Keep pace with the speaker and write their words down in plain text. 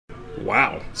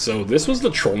Wow. So this was the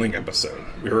trolling episode.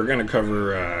 We were going to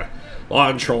cover a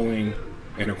lot of trolling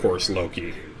and, of course,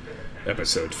 Loki,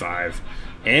 episode 5.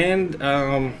 And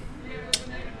the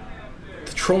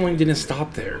trolling didn't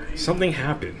stop there. Something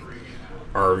happened.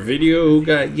 Our video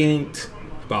got yanked,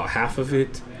 about half of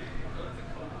it.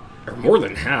 Or more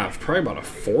than half, probably about a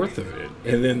fourth of it.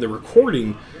 And then the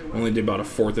recording only did about a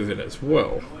fourth of it as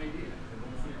well.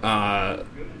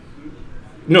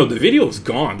 No, the video is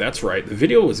gone. That's right. The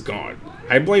video is gone.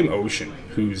 I blame Ocean,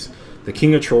 who's the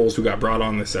king of trolls who got brought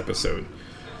on this episode.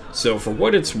 So for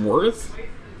what it's worth,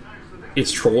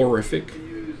 it's trollerific.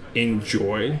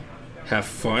 Enjoy. Have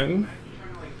fun.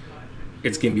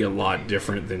 It's going to be a lot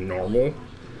different than normal.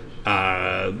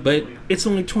 But it's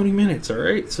only 20 minutes,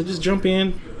 alright? So just jump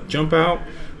in, jump out,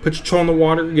 put your toe in the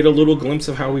water, get a little glimpse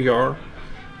of how we are.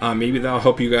 Maybe that'll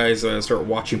help you guys start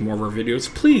watching more of our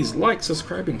videos. Please like,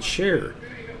 subscribe, and share.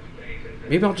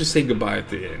 Maybe I'll just say goodbye at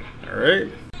the end.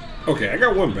 Alright? Okay, I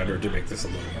got one better to make this a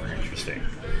little more interesting.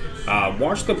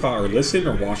 Listen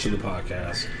or watch the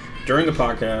podcast. During the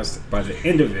podcast, by the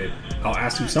end of it, I'll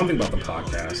ask you something about the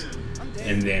podcast.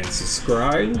 And then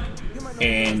subscribe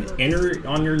and enter it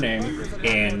on your name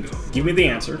and give me the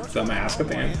answer. So I'm going to ask at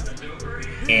the end.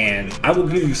 And I will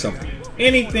give you something.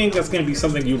 Anything that's going to be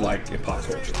something you like in pop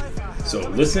culture. So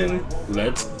listen,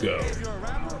 let's go.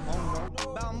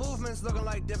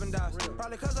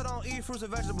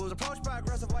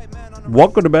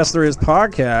 Welcome to Best There Is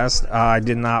Podcast. I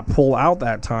did not pull out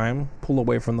that time, pull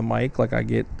away from the mic like I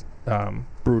get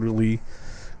brutally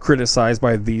criticized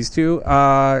by these two.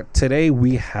 Today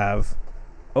we have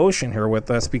Ocean here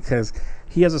with us because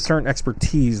he has a certain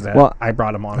expertise that I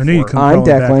brought him on. I knew you come crawling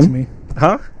back to me.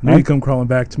 Huh? I knew you come crawling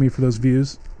back to me for those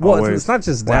views. Well, it's not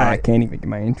just that. I can't even get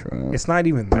my intro. It's not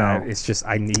even that. It's just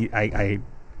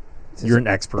you're an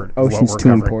expert. Ocean's too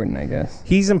important, I guess.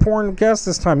 He's important guest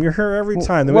this time. You're here every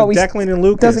time. Declan and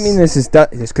Lucas. Doesn't mean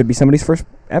this could be somebody's first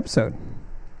episode.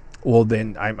 Well,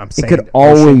 then I'm saying it could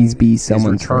always be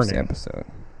someone's first episode.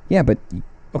 Yeah, but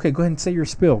okay, go ahead and say your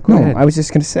spill. Go ahead. I was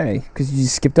just going to say, because you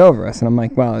just skipped over us, and I'm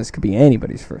like, well, this could be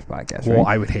anybody's first podcast, right? Well,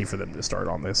 I would hate for them to start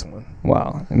on this one.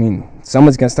 Well, I mean,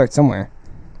 someone's going to start somewhere.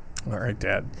 All right,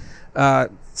 Dad.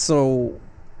 So,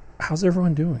 how's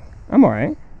everyone doing? I'm all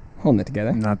right. Holding it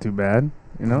together. Not too bad,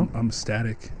 you know? I'm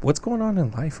ecstatic. What's going on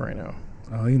in life right now?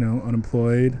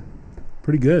 Unemployed.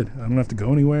 Pretty good. I don't have to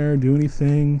go anywhere, do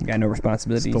anything. You got no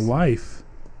responsibilities. It's the life.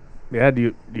 Yeah, do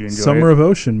you enjoy Summer of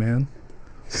Ocean, man.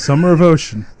 Summer of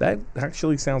Ocean. That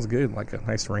actually sounds good, like a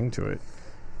nice ring to it.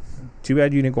 Too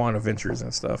bad you didn't go on adventures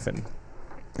and stuff. And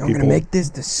I'm going to make this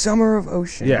the Summer of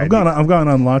Ocean. Yeah, I've gone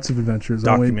on lots of adventures.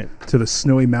 Document. I went to the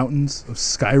snowy mountains of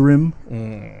Skyrim.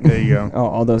 There you go. Oh,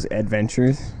 all those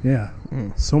adventures. Yeah.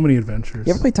 So many adventures.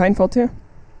 You ever play Titanfall 2?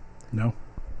 No.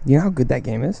 You know how good that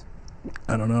game is?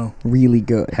 I don't know. Really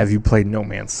good. Have you played No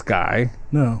Man's Sky?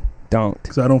 No. Don't.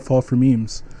 Because I don't fall for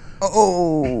memes.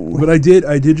 Oh. But I did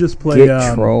just play...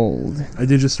 Get trolled. I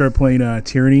did just start playing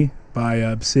Tyranny by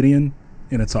Obsidian,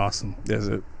 and it's awesome. Is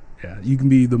it? Yeah. You can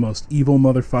be the most evil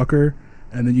motherfucker,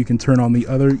 and then you can turn on the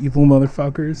other evil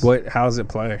motherfuckers. How does it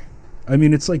play? I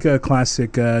mean, it's like a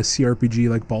classic CRPG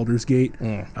like Baldur's Gate.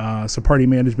 So party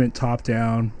management, top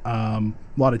down, a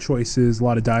lot of choices, a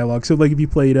lot of dialogue. So like if you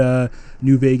played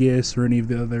New Vegas or any of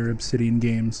the other Obsidian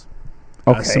games,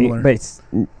 similar. But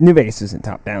New Vegas isn't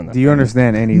top down though. Do you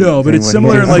understand any? No, but it's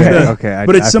similar in like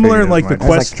the similar in like the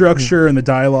quest structure and the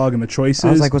dialogue and the choices.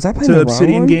 I was like, was I playing to the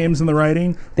Obsidian wrong games and the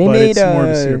writing? They but made it's more of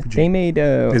a CRPG. They made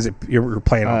Is it you're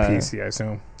playing on PC? I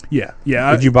assume. Yeah.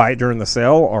 Did you buy it during the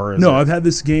sale or? I've had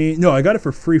this game. No, I got it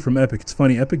for free from Epic. It's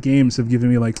funny. Epic Games have given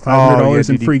me like $500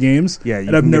 in free games. Yeah,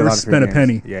 and I've never spent a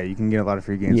penny. Yeah, you can get a lot of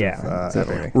free games. Yeah,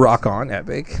 Epic. Rock on,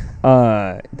 Epic.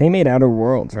 They made Outer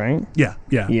Worlds, right? Yeah.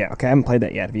 Yeah. Okay, I haven't played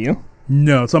that yet. Have you?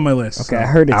 No, it's on my list. Okay, I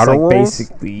heard it's Outer like Worlds?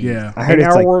 basically. Yeah. I heard it's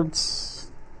Outer like.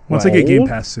 Worlds. Once I get Game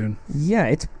Pass soon. Yeah,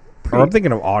 it's. I'm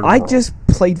thinking of Oddworld. I just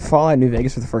played Fallout New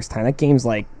Vegas for the first time. That game's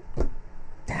like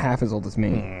half as old as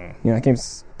me. You know, that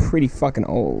game's pretty fucking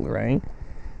old, right?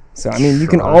 So, I mean, you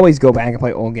can always go back and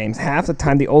play old games. Half the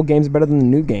time, the old games are better than the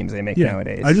new games they make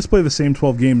nowadays. I just play the same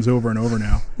 12 games over and over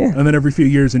now. Yeah. And then every few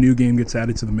years, a new game gets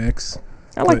added to the mix.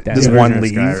 I like that. Does Yeah. one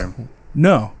leave?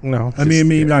 No. I mean, it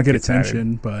may not get gets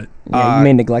attention, but... Yeah, you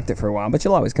may neglect it for a while, but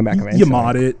you'll always come back eventually. You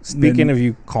mod it. Speaking of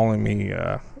you calling me,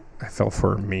 I fell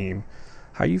for a meme.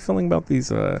 How are you feeling about these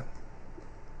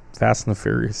Fast and the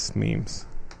Furious memes?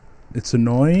 It's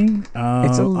annoying.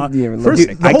 It's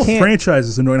first, the whole franchise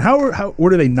is annoying.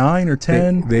 What are they, 9 or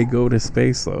 10? They go to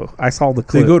space, though. I saw the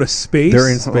clip. They go to space? They're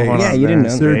in space. Yeah, you didn't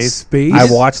know. They're in space?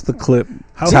 I watched the clip.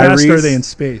 How fast are they in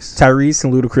space? Tyrese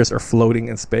and Ludacris are floating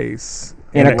in space.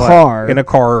 in a car, in a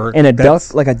car, in a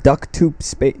duct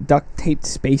taped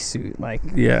spacesuit. Like,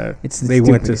 yeah, it's the they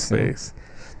went to stupidest thing. space.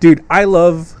 Dude, I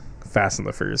love Fast and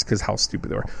the Furious because how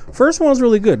stupid they were. First one was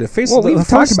really good. We've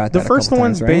talked about that. The first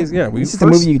one's right? based. Yeah, this is the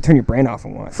movie you can turn your brain off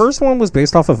and watch. First one was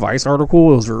based off a Vice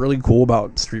article. It was really cool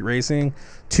about street racing.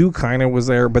 2 kind of was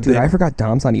there, but Dude, I forgot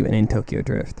Dom's not even in Tokyo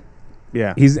Drift.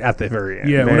 Yeah. he's at the very end.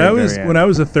 Yeah, Very when I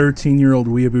was a 13-year-old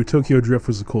weeaboo, Tokyo Drift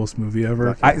was the coolest movie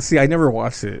ever. I never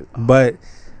watched it, but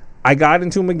I got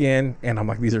into them again, and I'm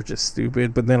like, these are just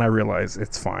stupid. But then I realized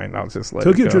it's fine. I'll just let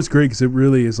Tokyo it go. Drift's great because it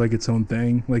really is like its own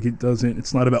thing. Like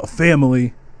it's not about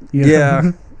family. You know?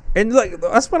 Yeah. And like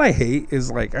that's what I hate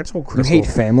is like I told You Crystal. hate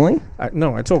family?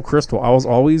 I told Crystal I was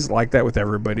always like that with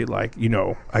everybody. Like, you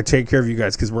know, I take care of you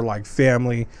guys because we're like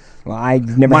family. Well,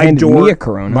 I've never handed me a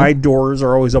Corona. My doors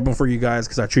are always open for you guys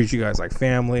because I treat you guys like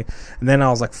family. And then I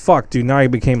was like, fuck, dude, now you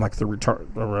became like the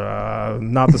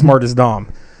not the smartest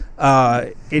Dom.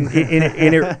 And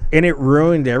it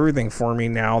ruined everything for me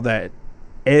now that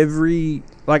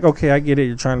okay, I get it,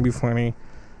 you're trying to be funny,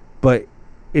 but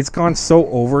it's gone so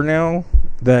over now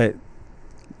that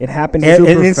it happened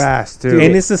super fast too.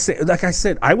 And it's the same. Like I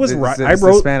said, I wrote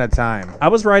the span of time. I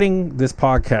was writing this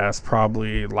podcast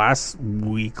probably last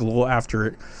week, a little after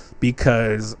it,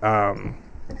 because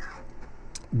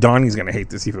Donnie's gonna hate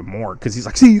this even more because he's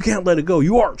like, "See, you can't let it go.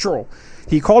 You are a troll."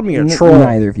 He called me a troll.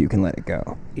 Neither of you can let it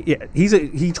go. Yeah,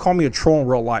 he called me a troll in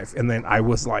real life, and then I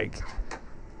was like,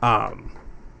 I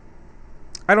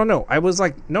don't know. I was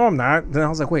like, no, I'm not. Then I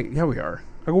was like, wait, yeah, we are.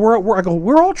 I go,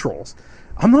 we're all trolls.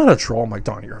 I'm not a troll. I'm like,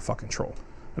 Donnie, you're a fucking troll.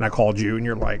 And I called you, and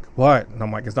you're like, what? And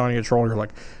I'm like, is Donnie a troll? And you're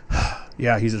like,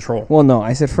 yeah, he's a troll. Well, no,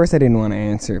 I said first I didn't want to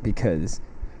answer because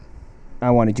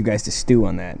I wanted you guys to stew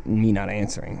on that and me not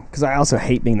answering. Because I also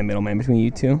hate being the middleman between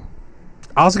you two.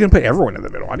 I was going to put everyone in the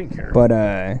middle. I didn't care. But,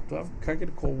 can I get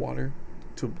a cold water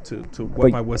to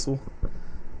wet my whistle?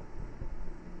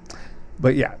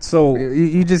 But yeah, so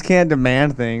You just can't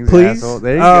demand things. please. Asshole.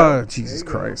 There you go. Jesus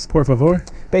Christ. Por favor.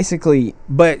 basically,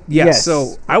 But yeah, Yes.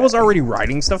 so I was already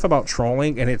writing stuff about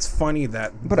trolling, and it's funny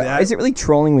that. but is it really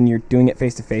trolling when you're doing it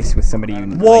face to face with somebody you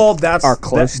are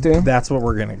close to? That's what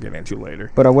we're gonna get into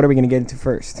later. But what are we going to get into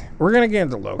first? We're gonna get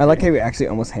into Loki. I like how you actually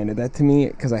almost handed that to me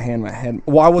because I hand my head.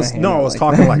 Well, I was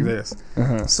talking that. like this.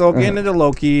 Uh-huh. So getting into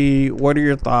Loki, what are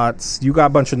your thoughts? You got a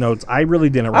bunch of notes. I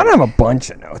really didn't. I don't have a bunch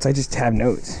of notes. I just have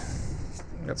notes.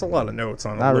 That's a lot of notes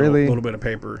on Not a little, really. little bit of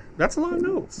paper. That's a lot of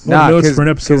notes. Well, notes 'cause- for an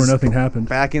episode where 'cause nothing happened.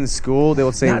 Back in school, they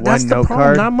would say That's one the note problem.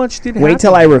 card. Not much did happen. Wait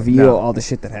till I reveal No. all the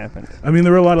shit that happened. I mean,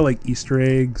 there were a lot of like Easter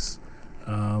eggs.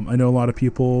 I know a lot of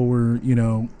people were,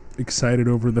 excited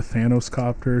over the Thanos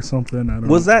copter or something. I don't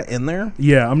know. Was that in there?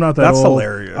 Yeah, I'm not that That's old.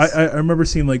 hilarious. I remember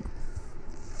seeing like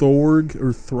Throg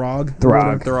or Throg.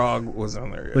 Throg. Throg was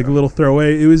on there. Yeah. Like a little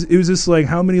throwaway. It was just like,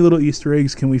 how many little Easter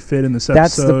eggs can we fit in this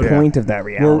That's episode? the point of that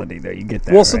reality, though. You get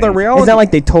that. Well, so the right? reality- It's not like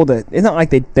they told it. It's not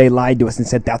like they lied to us and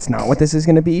said that's not what this is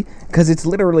going to be, because it's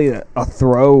literally a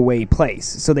throwaway place.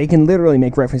 So they can literally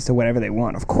make reference to whatever they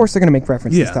want. Of course, they're going to make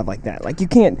reference to Yeah. stuff like that. Like you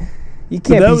can't. But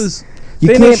Be, that was. you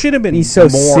Then can't it should have been be so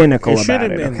more, cynical it should about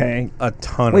have it. been Okay. a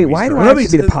ton. Wait, of why Easter do eggs. I have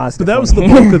to be the positive? But that was the one?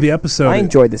 bulk of the episode. I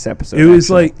enjoyed this episode. It was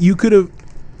actually. like you could have.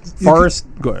 Forrest,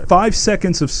 go ahead. 5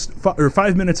 seconds or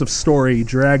 5 minutes of story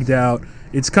dragged out.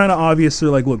 It's kind of obvious. They're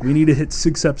like, look, we need to hit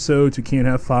 6 episodes. We can't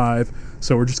have 5,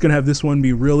 so we're just gonna have this one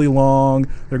be really long.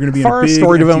 They're gonna be Far in a as big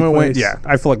story empty development went, place. yeah,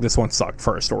 I feel like this one sucked.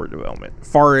 Far as story development,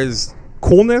 far as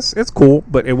coolness, it's cool,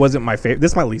 but it wasn't my favorite.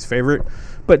 This is my least favorite,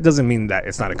 but it doesn't mean that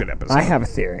it's not a good episode. I have a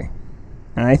theory,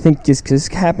 and I think just because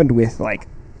this happened with like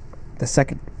the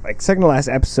second to last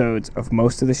episodes of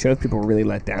most of the shows, people were really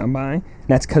let down by, and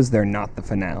that's because they're not the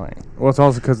finale. Well, it's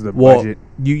also because of the well, budget.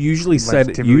 you usually set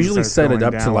typically it starts up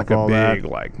going to down like with a all that. big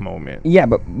like moment. Yeah,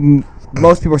 but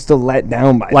most people are still let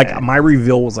down by Like that. my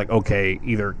reveal was like, okay,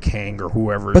 either Kang or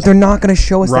whoever. But they're not going to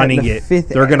show us running that in the it. fifth.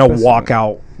 They're gonna episode. walk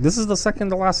out. This is the second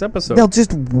to last episode. They'll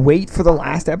just wait for the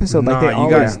last episode like Nah, they you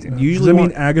always guys do. usually I mean,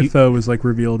 want Agatha was like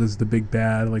revealed as the big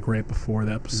bad, like right before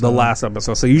the episode. the last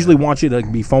episode. So usually want you to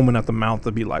be foaming at the mouth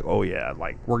to be like, oh yeah,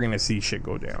 like we're gonna see shit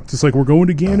go down. Just like we're going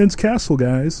to Ganon's castle,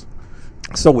 guys.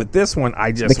 So with this one,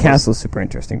 I just The castle is super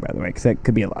interesting, by the way, because that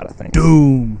could be a lot of things.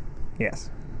 Doom.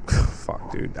 Yes,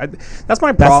 fuck, dude. That's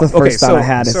my that's problem. the first thought I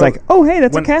had. It's like, oh hey,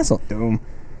 that's a when- castle. Doom.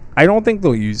 I don't think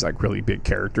they'll use like really big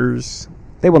characters.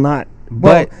 They will not.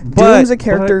 But Doom's a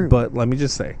character. But let me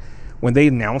just say, when they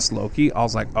announced Loki, I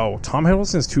was like, oh, Tom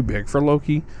Hiddleston's too big for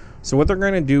Loki. So what they're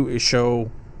gonna do is show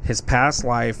his past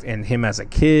life and him as a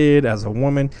kid, as a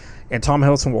woman. And Tom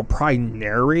Hiddleston will probably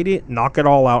narrate it, knock it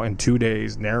all out in 2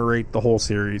 days, narrate the whole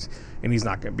series, and he's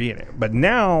not going to be in it. But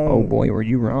now... Oh, boy, were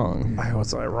you wrong. I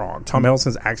was wrong. Tom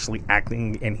Hiddleston's actually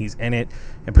acting, and he's in it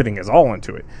and putting his all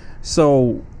into it.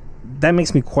 So that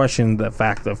makes me question the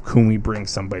fact of can we bring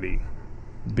somebody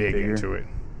bigger into it?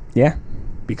 Yeah.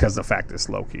 Because the fact is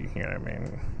Loki, you know what I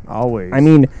mean? Always. I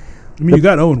mean, you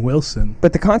got Owen Wilson.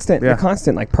 but the constant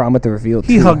like problem with the reveal.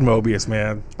 He too, hugged Mobius,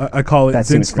 man. I call it That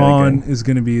Vince seems really Vaughn good. is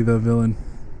going to be the villain.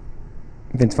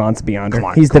 Vince Vaughn's the Beyonder. Come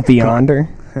on, He's the come on.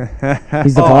 Beyonder.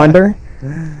 He's the Bonder.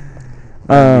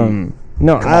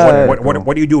 No.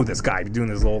 What do you do with this guy? You doing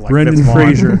this little like Brendan Vince Vaughn?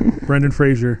 Fraser. Brendan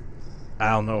Fraser. I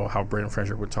don't know how Brendan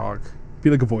Fraser would talk. Be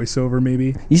like a voiceover,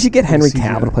 maybe. You should get Henry CGI.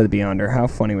 Cavill to play the Beyonder. How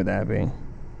funny would that be?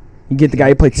 You get the guy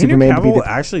who played Henry Superman to be Cavill the...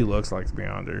 actually looks like the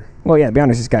Beyonder. Well, yeah, the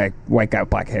Beyonder's this guy, white guy with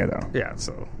black hair, though. Yeah,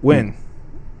 so win.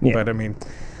 Yeah. But I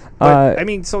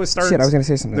mean, so it starts. Shit, I was going to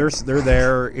say something. They're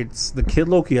there. It's the Kid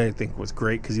Loki. I think was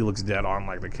great because he looks dead on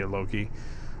like the Kid Loki.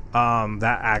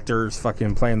 That actor's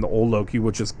fucking playing the old Loki,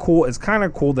 which is cool. It's kind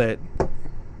of cool that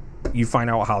you find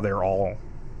out how they're all,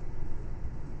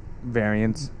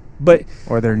 variants but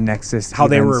or their nexus. how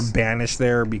they were events. banished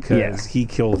there because Yeah. he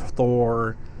killed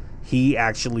Thor. He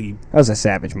actually That was a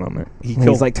savage moment. He When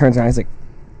killed- he's like, turns around, he's like,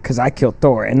 because I killed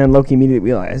Thor. And then Loki immediately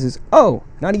realizes, oh,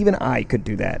 not even I could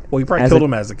do that. well, he probably As killed a-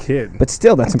 him as a kid, But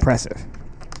still, that's impressive.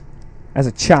 As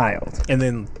a child. and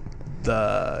then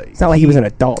the It's not like he was an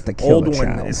adult that killed old a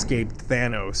one child. escaped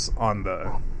Thanos on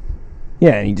the.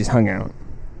 Yeah, and he just hung out.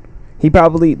 He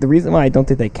probably the reason why I don't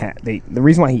think the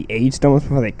reason why he aged almost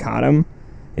before they caught him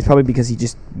is probably because he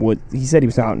just would. He said he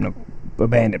was out on a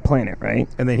abandoned planet, right?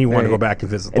 And then he wanted to Right. go back and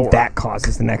visit And Thor. that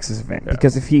causes the Nexus event Yeah.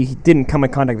 because if he didn't come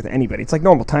in contact with anybody, it's like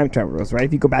normal time travel rules, right?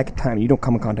 If you go back in time, and you don't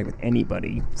come in contact with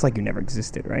anybody. It's like you never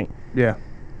existed, right? Yeah.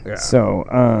 Yeah. So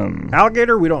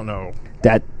Alligator, we don't know.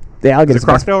 that the Is alligator it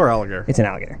crossbill or alligator? It's an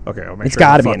alligator. Okay, I'll make It's sure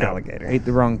got to I be fuck an up. alligator. Ate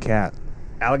the wrong cat.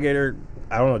 Alligator.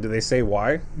 I don't know. Do they say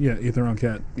why? Yeah, ate the wrong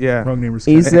cat. Yeah. Wrong neighbor's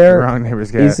Is cat. there Wrong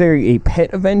neighbor's cat. is there a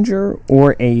pet Avenger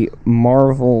or a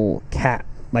Marvel cat?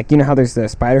 Like, you know how there's the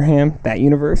Spider-Ham, that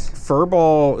universe?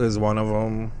 Furball is one of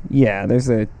them. Yeah, there's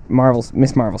a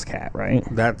Miss Marvel's cat, right?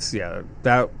 That's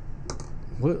that.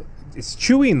 What? It's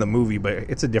Chewie in the movie, but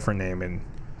it's a different name. And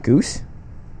Goose?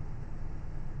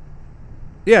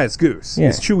 yeah, it's Goose. Yeah.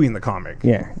 It's Chewie in the comic.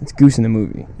 Yeah, it's Goose in the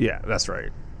movie. Yeah, that's right.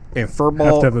 And Have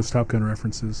Furball. to have those Top Gun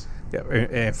references. Yeah,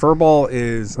 and Furball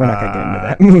is We're not gonna get into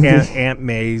that movie. Aunt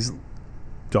May's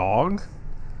dog.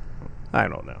 I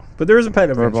don't know, but there is a pet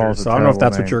Avenger, Furball's a so I don't know if terrible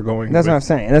that's what name. you're going. That's with. what I'm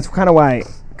saying. And that's kind of why,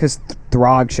 because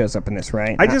Throg shows up in this,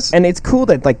 right? I just- and it's cool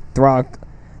that, like, Throg,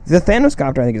 the Thanos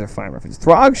copter, I think, is a fine reference.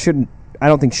 Throg I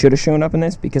don't think should have shown up in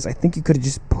this because I think you could have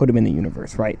just put him in the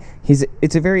universe, right?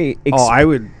 It's a very I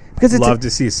would because it's love to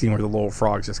see a scene where the little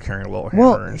frog's just carrying a little hammer.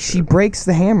 well, and she shit. breaks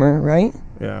the hammer, right?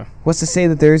 Yeah. What's to say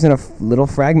that there isn't a little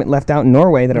fragment left out in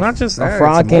Norway that Not just a that,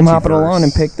 frog it's a came hopping multiverse. along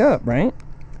and picked up, right?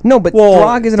 No, but Well,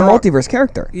 Throg isn't a Throg- multiverse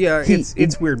character. Yeah,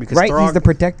 it's weird because right, he's Throg- the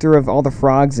protector of all the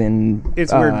frogs in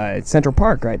It's weird. Central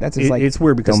Park, right? That's his It's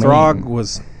weird because domain. Throg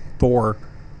was Thor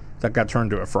that got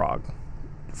turned to a frog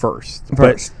first.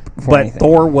 First, before but anything.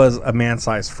 Thor was a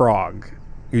man-sized frog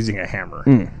using a hammer.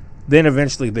 Mm. Then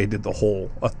eventually they did the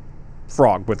whole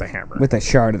frog with a hammer. with a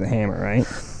shard of the hammer, right?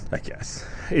 I guess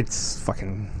it's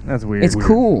fucking. That's weird. It's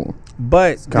cool.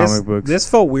 But comic books. this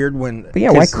felt weird when. But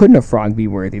yeah, why 'cause couldn't a frog be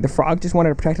worthy? The frog just wanted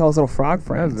to protect all his little frog That's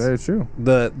friends. very true.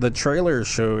 the trailer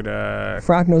showed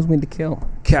Frog knows when to kill.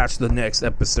 catch the next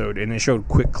episode, and it showed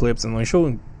quick clips, and they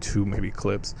showed two maybe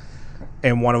clips,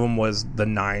 and one of them was the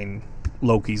 9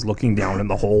 Lokis looking down in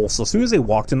the hole. So as soon as they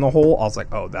walked in the hole, I was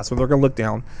like, oh, that's where they're gonna look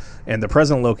down. And the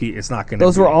present Loki is not gonna.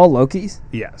 Those were all Lokis?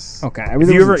 Yes. Okay. I If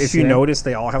really you wasn't if you sure. notice,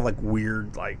 they all have like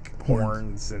weird like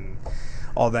horns and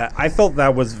all that. I felt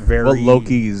that was very. What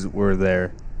Lokis were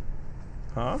there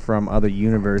Huh? from other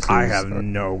universes? I have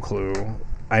no clue.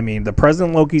 I mean, the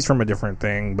present Loki's from a different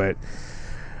thing, but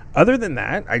other than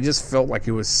that, I just felt like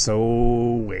it was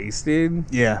so wasted.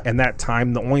 Yeah. And that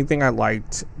time, the only thing I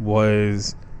liked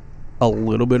was a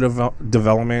little bit of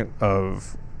development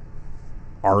of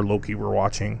our Loki we're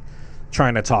watching,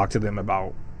 trying to talk to them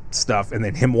about stuff, and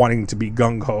then him wanting to be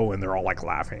gung-ho, and they're all like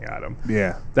laughing at him.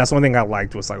 Yeah. That's one thing I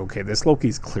liked was like, okay, this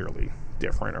Loki's clearly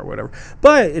different or whatever.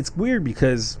 But it's weird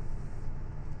because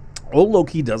old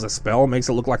Loki does a spell, makes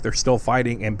it look like they're still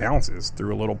fighting, and bounces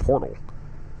through a little portal.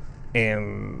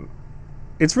 And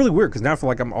it's really weird because now I feel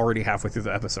like I'm already halfway through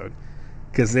the episode.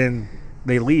 Because then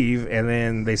they leave, and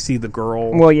then they see the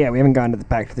girl. Well, yeah, we haven't gotten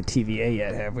back to the TVA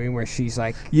yet, have we? Where she's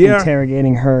like Yeah.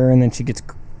 interrogating her, and then she gets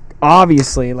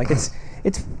obviously like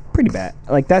It's pretty bad.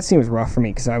 Like, that scene was rough for me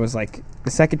because I was like,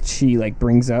 the second she like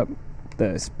brings up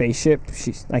the spaceship,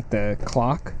 she's like the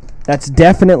clock. That's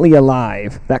definitely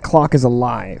alive. That clock is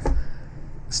alive.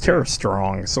 It's Terra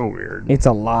Strong. It's so weird. It's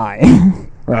a lie,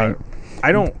 right?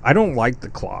 I don't like the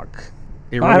clock.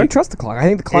 It I don't trust the clock. I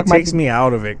think the clock it might takes me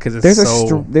out of it because it's there's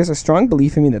so. there's a strong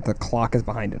belief in me that the clock is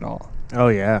behind it all. Oh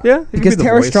yeah. Yeah, it could Because be the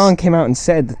Tara voice. Strong came out and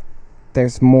said that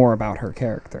there's more about her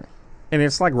character. And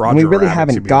it's like And Roger. we really Rabbit to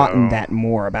haven't be, gotten though. that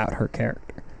more about her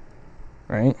character,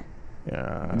 right?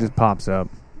 Yeah, It just pops up.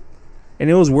 and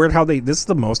it was weird how they. This is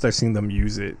the most I've seen them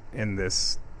use it in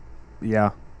this. Yeah.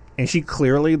 And she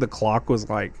clearly, the clock was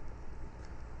like,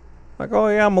 oh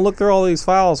yeah, I'm gonna look through all these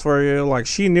files for you. Like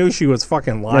she knew she was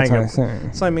fucking lying. That's what I'm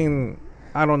saying. So I mean,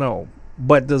 I don't know,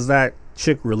 but does that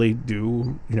chick really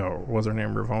do? You know, was her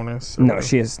name Ravonis? or No, whatever?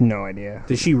 she has no idea.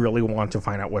 Does she really want to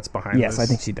find out what's behind? Yes, this? I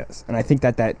think she does. And I think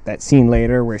that scene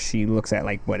later where she looks at,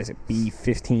 like, what is it,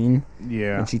 B-15?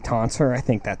 Yeah. And she taunts her, I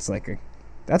think that's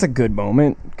a good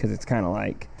moment because it's kind of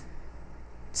like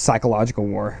psychological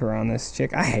warfare on this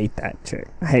chick. I hate that chick.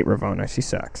 I hate Ravonna. She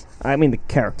sucks. I mean, the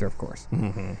character, of course.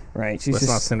 Mm-hmm. Right? She's Let's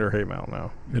just... not send her hate mail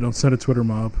now. They don't set a Twitter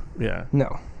mob. Yeah.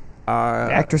 No. The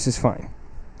actress is fine.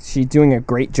 She's doing a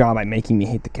great job at making me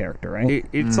hate the character, right?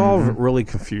 It's all really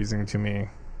confusing to me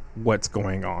what's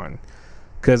going on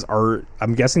because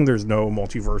I'm guessing there's no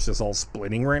multiverses all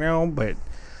splitting right now, but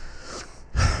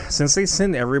since they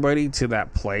send everybody to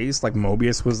that place, like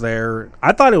Mobius was there,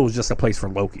 I thought it was just a place for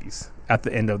Lokis at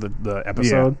the end of the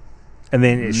episode, and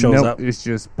then it shows up. It's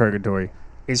just purgatory.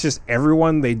 It's just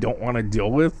everyone they don't want to deal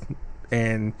with,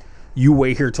 and you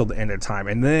wait here till the end of time.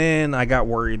 And then I got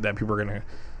worried that people are gonna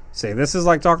say this is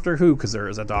like Doctor Who, because there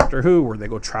is a Doctor Who where they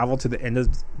go travel to the end of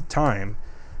time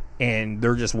and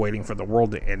they're just waiting for the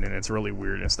world to end, and it's really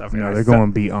weird and stuff. No, And they're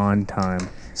going beyond time.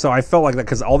 so I felt like that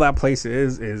because all that place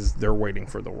is they're waiting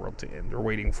for the world to end. They're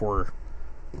waiting for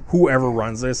whoever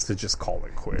runs this to just call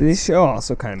it quits. This show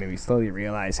also kind of made me slowly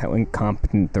realize how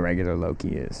incompetent the regular Loki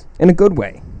is. In a good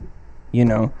way. You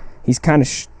know? He's kind of...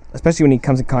 especially when he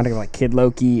comes in contact with, like, Kid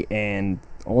Loki and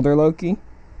older Loki.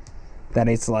 That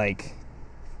it's like...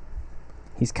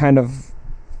 he's kind of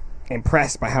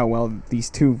impressed by how well these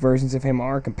two versions of him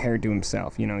are compared to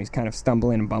himself. You know, he's kind of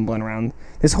stumbling and bumbling around.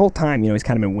 This whole time, you know, he's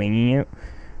kind of been winging it.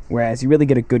 Whereas you really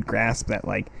get a good grasp that,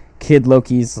 like, Kid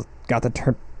Loki's got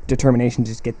the determination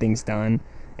to just get things done,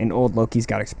 and old Loki's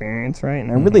got experience, right?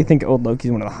 And I really think old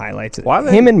Loki's one of the highlights. Him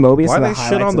and Mobius Why are the they highlights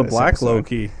shit on the of this black episode.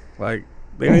 Loki? Like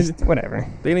they didn't, Whatever.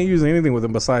 they didn't use anything with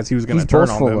him besides he was going to He's turn on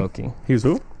boastful them. Loki. He was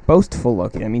who? Boastful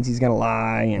Loki. That means he's gonna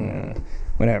lie and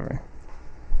whatever.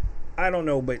 I don't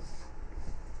know, but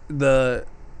the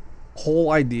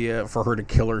whole idea for her to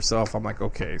kill herself, I'm like,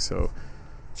 okay, so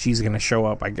she's gonna show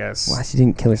up, I guess. Why she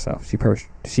didn't kill herself?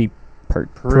 She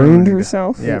pruned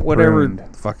herself. Yeah, whatever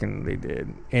pruned. fucking they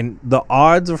did. And the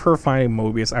odds of her finding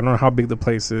Mobius, I don't know how big the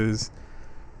place is.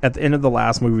 At the end of the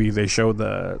last movie, they showed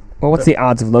Well, what's the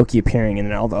odds of Loki appearing and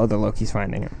then all the other Lokis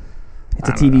finding him? It's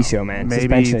a I don't TV know. show, man. Maybe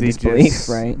Suspension of they disbelief, just-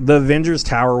 right? the Avengers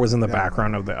Tower was in the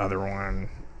background of the other one,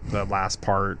 the last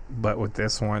part. But with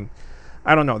this one,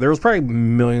 I don't know. There was probably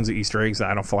millions of Easter eggs that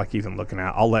I don't feel like even looking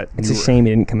at. I'll let. It's a shame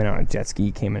he didn't come in on a jet ski.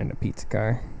 He came in a pizza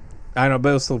car. I know, but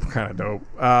it was still kind of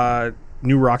dope.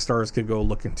 New rock stars could go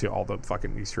look into all the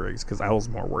fucking Easter eggs because I was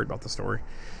more worried about the story.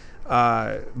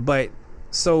 But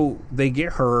so they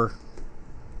get her.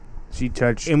 She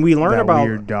touched And we learn that about-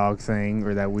 weird dog thing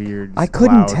or that weird I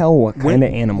couldn't cloud. tell what kind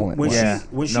of animal it when was. Yeah,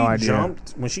 when she no idea.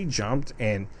 jumped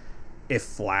and it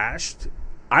flashed.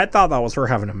 I thought that was her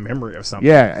having a memory of something.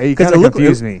 Yeah, it 'Cause kind it of looked-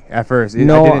 confused me at first.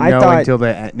 No, I didn't I know thought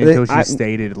until she I-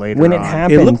 stated later when it on.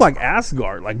 happened. It looked like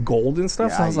Asgard, like gold and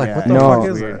stuff. So I was like, Yeah, "What the no, fuck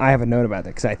is it?" I have a note about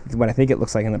that because what I think it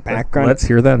looks like in the background. Let's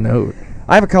hear that note.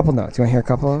 I have a couple notes. You want to hear a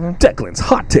couple of them? Declan's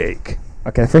hot take.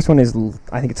 Okay, the first one is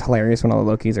I think it's hilarious when all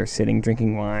the Lokis are sitting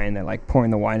drinking wine. They're like pouring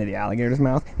the wine into the alligator's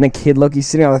mouth, and then Kid Loki's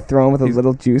sitting on the throne with a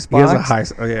little juice He has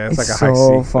box. a high. Oh yeah, it's like a It's high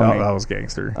so C. funny. That was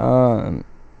gangster.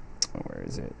 Where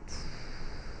is it?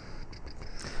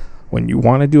 When you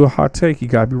want to do a hot take, you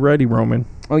gotta be ready, Roman.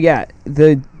 Oh yeah,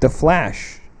 the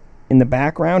Flash in the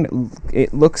background.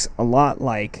 It looks a lot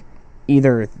like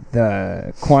either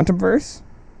the Quantumverse,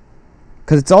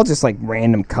 because it's all just like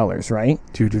random colors, right?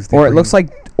 Dude, if Or it looks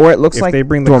like they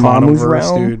bring the Dormammu's Quantumverse,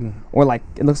 realm, dude. or like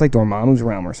it looks like Dormammu's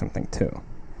realm or something too.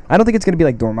 I don't think it's gonna be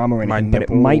like Dormammu or My anything, but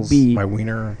nipples, it might be. my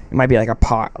wiener. It might be like a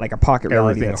pocket reality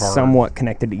Everything that's hard. somewhat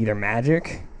connected to either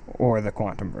magic or the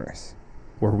Quantumverse.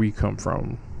 Where we come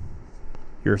from,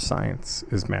 your science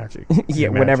is magic. Yeah,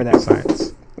 Your whatever magic that- is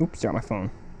science. Oops, dropped my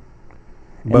phone.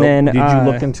 But And then, did you uh,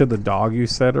 look into the dog you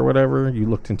said or whatever? You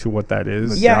looked into what that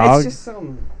is? The Yeah, dog? it's just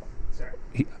some. Sorry.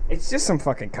 It's just some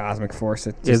fucking cosmic force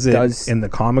that just Is it does. in the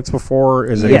comics before?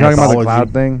 Is it Yeah, You're talking about the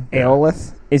mythology? cloud thing?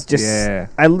 Aolith. It's just. Yeah.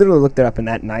 I literally looked it up in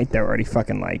that night. There were already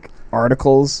fucking like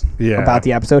articles Yeah. about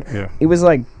the episode. Yeah. It was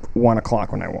like 1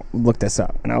 o'clock when I looked this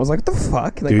up, and I was like, "What the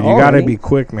fuck?" Like, Dude, you gotta already? be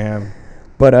quick, man.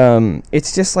 But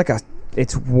it's just like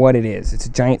it's what it is. It's a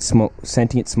giant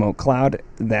sentient smoke cloud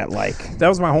that like That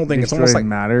was my whole thing. It's almost like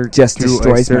matter. just to a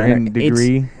destroys certain matter.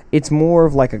 degree. It's more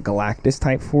of like a Galactus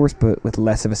type force, but with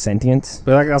less of a sentience.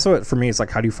 But like that's what for me. It's like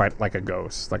how do you fight like a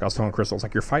ghost? Like I was telling Crystal, it's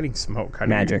like you're fighting smoke. How do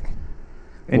Magic.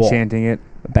 Enchanting it.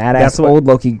 Badass what- old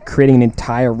Loki creating an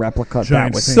entire replica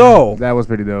Giant that was fan. So That was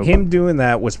pretty dope. him doing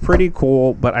that was pretty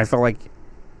cool, but I felt like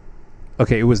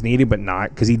okay, it was needed, but not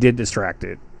because he did distract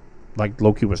it. Like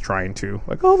Loki was trying to,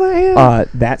 like oh the hand.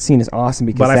 that scene is awesome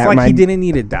because But I that feel like he remind- didn't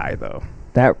need to die though.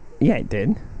 that yeah it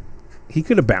did. He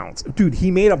could have bounced, dude.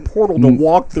 He made a portal to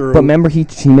walk through. But remember he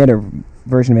made a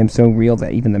version of him so real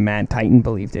that even the Mad Titan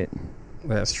believed it.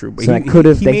 That's true. But So he, that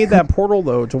could've- he they made that portal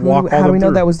though to walk. How all do them we know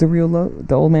through. that was the real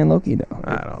the old man Loki though?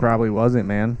 I don't know. Probably wasn't,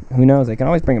 man. Who knows? They can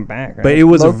always bring him back. Right? But it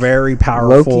was a Loki- very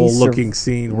powerful Loki sur- looking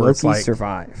scene where it's Loki like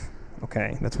survive.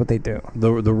 Okay, that's what they do.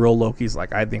 the real Loki's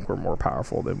like, I think we're more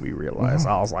powerful than we realize. Mm-hmm.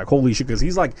 I was like, holy shit, because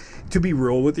he's like, to be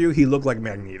real with you, he looked like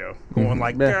Magneto, going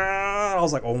like, "Ah." I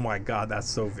was like, oh my god, that's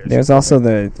so vicious. There's also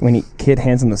when Kid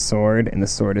hands him the sword and the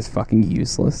sword is fucking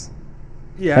useless.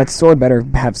 yeah, That sword better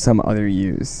have some other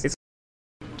use.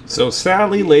 So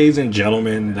sadly, ladies and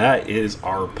gentlemen, that is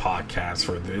our podcast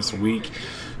for this week.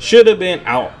 Should have been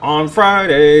out on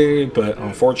Friday, but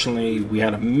unfortunately, we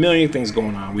had a million things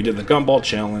going on. We did the Gumball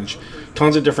Challenge,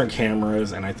 tons of different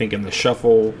cameras, and I think in the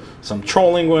shuffle, some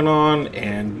trolling went on,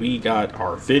 and we got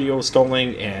our video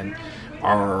stolen, and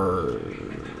our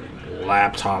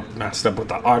laptop messed up with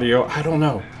the audio. I don't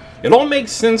know. It all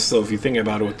makes sense, though, if you think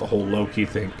about it with the whole Loki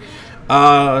thing.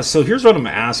 So here's what I'm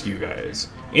going to ask you guys.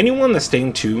 Anyone that's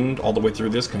staying tuned all the way through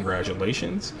this,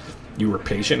 congratulations. You were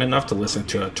patient enough to listen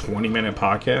to a 20-minute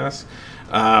podcast.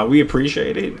 We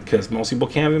appreciate it because most people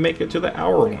can't even make it to the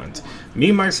hour ones.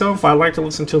 Me, myself, I like to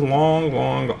listen to long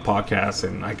podcasts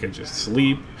and I could just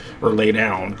sleep or lay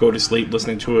down, go to sleep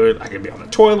listening to it. I could be on the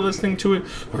toilet listening to it.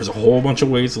 There's a whole bunch of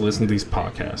ways to listen to these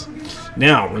podcasts.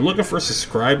 Now, we're looking for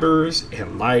subscribers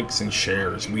and likes and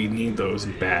shares. We need those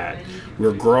bad.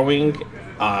 We're growing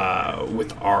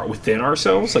within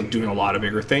ourselves, like doing a lot of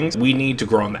bigger things. We need to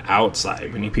grow on the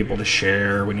outside. We need people to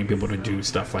share. We need people to do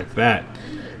stuff like that.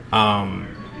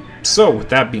 So with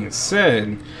that being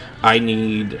said, I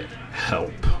need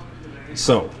help.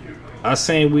 So us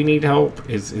saying we need help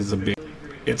is a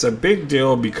big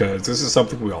deal because this is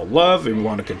something we all love and we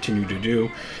want to continue to do.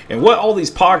 And what all these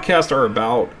podcasts are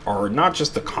about are not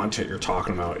just the content you're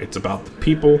talking about, it's about the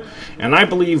people. And I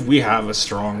believe we have a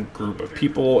strong group of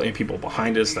people and people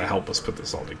behind us that help us put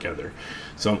this all together.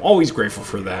 So I'm always grateful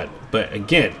for that. But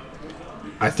again,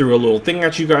 I threw a little thing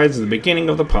at you guys at the beginning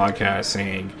of the podcast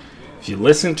saying, if you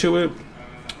listen to it,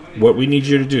 what we need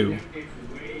you to do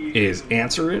is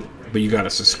answer it, but you got to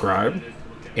subscribe.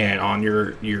 And on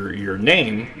your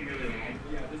name,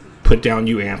 put down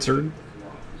you answered.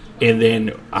 And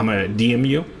then I'm going to DM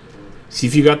you. See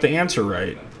if you got the answer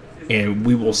right. And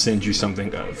we will send you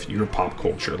something of your pop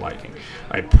culture liking.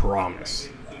 I promise.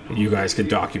 You guys can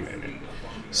document it.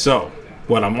 So,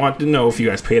 what I want to know, if you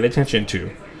guys paid attention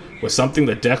to, was something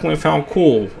that Declan found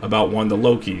cool about one of the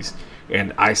Lokis.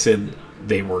 And I said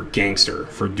they were gangster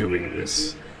for doing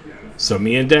this. So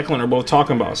me and Declan are both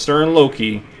talking about Stern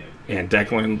Loki. And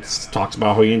Declan talks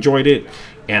about how he enjoyed it.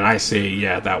 And I say,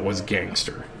 yeah, that was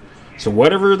gangster. So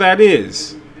whatever that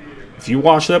is, if you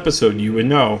watched the episode, you would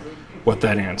know what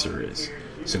that answer is.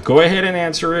 So go ahead and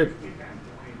answer it.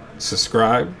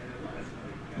 Subscribe.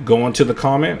 Go into the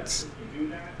comments.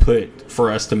 Put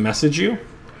for us to message you.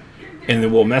 And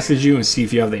then we'll message you and see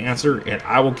if you have the answer. And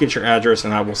I will get your address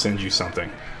and I will send you something.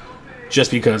 Just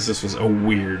because this was a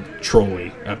weird,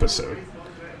 trolly episode.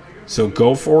 So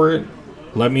go for it.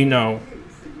 Let me know.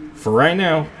 For right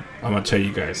now, I'm going to tell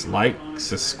you guys, like,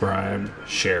 subscribe,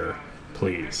 share,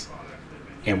 please.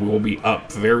 And we will be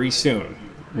up very soon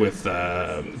with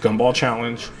Gumball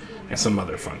Challenge and some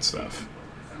other fun stuff.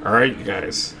 All right, you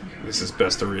guys. This is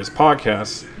Best Arias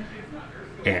Podcast.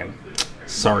 And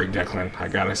sorry, Declan, I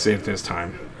got to say it this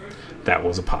time. That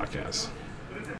was a podcast.